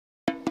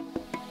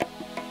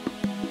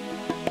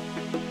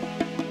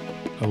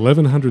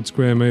1,100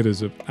 square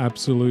metres of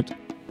absolute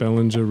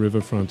Bellinger River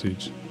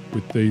frontage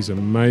with these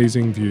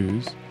amazing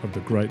views of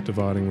the Great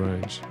Dividing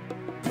Range.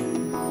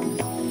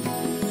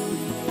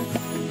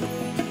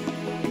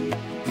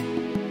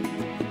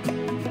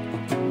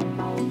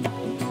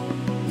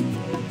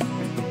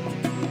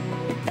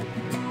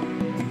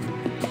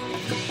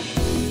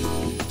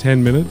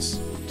 "10 minutes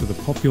to the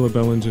popular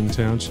Bellingen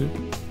Township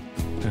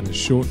and a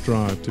short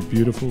drive to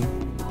beautiful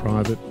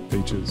private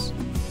beaches.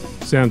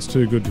 Sounds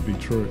too good to be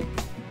true."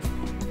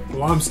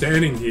 Well, I'm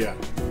standing here.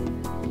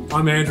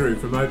 I'm Andrew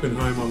from Open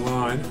Home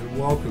Online, and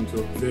welcome to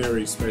a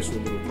very special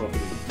little property.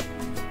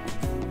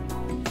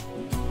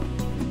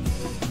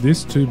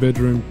 This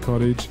 2-bedroom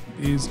cottage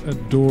is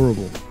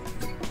adorable.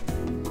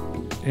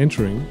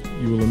 Entering,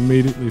 you will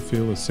immediately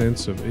feel a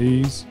sense of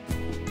ease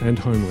and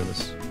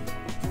homeliness.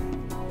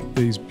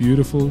 These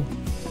beautiful,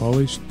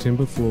 polished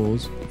timber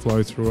floors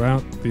flow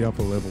throughout the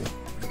upper level.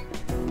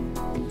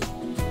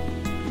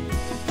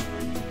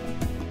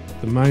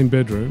 The main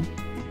bedroom,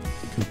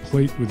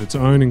 complete with its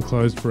own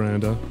enclosed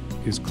veranda,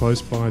 is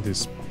close by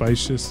this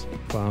spacious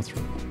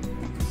bathroom.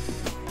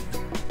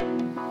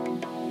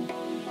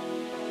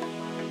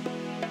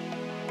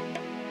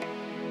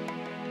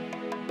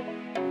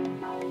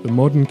 The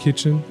modern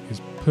kitchen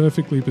is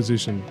perfectly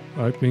positioned,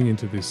 opening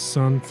into this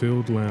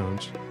sun-filled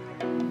lounge,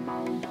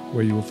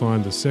 where you will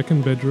find the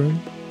second bedroom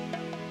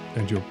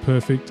and your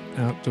perfect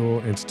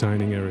outdoor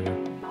entertaining area.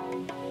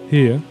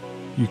 Here,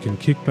 you can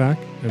kick back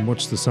and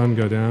watch the sun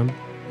go down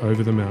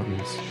over the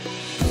mountains.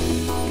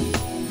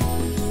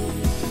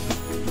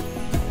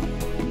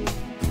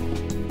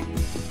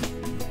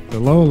 The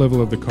lower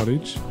level of the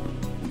cottage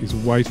is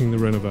awaiting the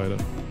renovator.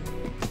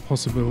 The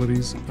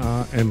possibilities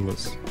are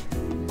endless.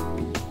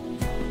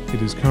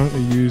 It is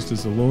currently used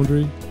as a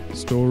laundry,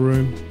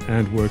 storeroom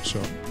and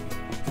workshop.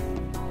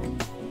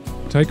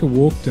 Take a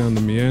walk down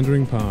the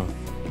meandering path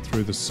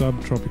through the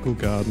subtropical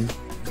garden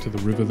to the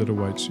river that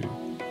awaits you.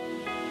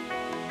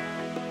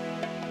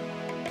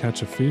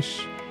 Catch a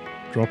fish,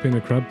 drop in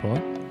a crab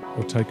pot,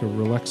 or take a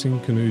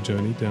relaxing canoe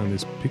journey down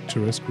this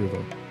picturesque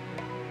river.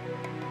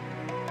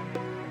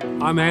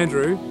 I'm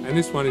Andrew, and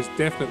this one is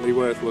definitely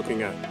worth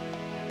looking at.